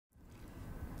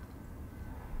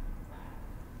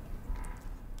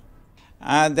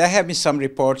And there have been some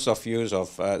reports of use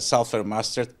of sulfur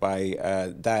mustard by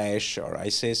Daesh or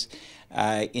ISIS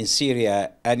in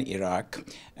Syria and Iraq.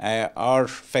 Our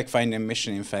fact-finding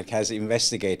mission, in fact, has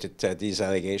investigated these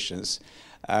allegations.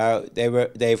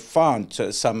 They found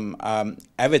some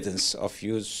evidence of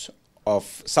use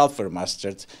of sulfur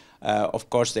mustard. Of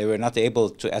course, they were not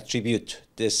able to attribute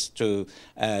this to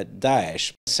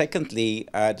Daesh. Secondly,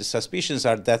 the suspicions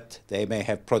are that they may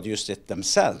have produced it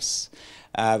themselves,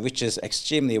 which is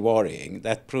extremely worrying.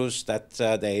 That proves that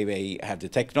they may have the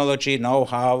technology,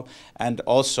 know-how, and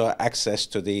also access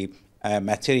to the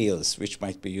materials which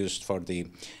might be used for the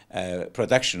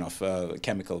production of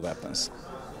chemical weapons.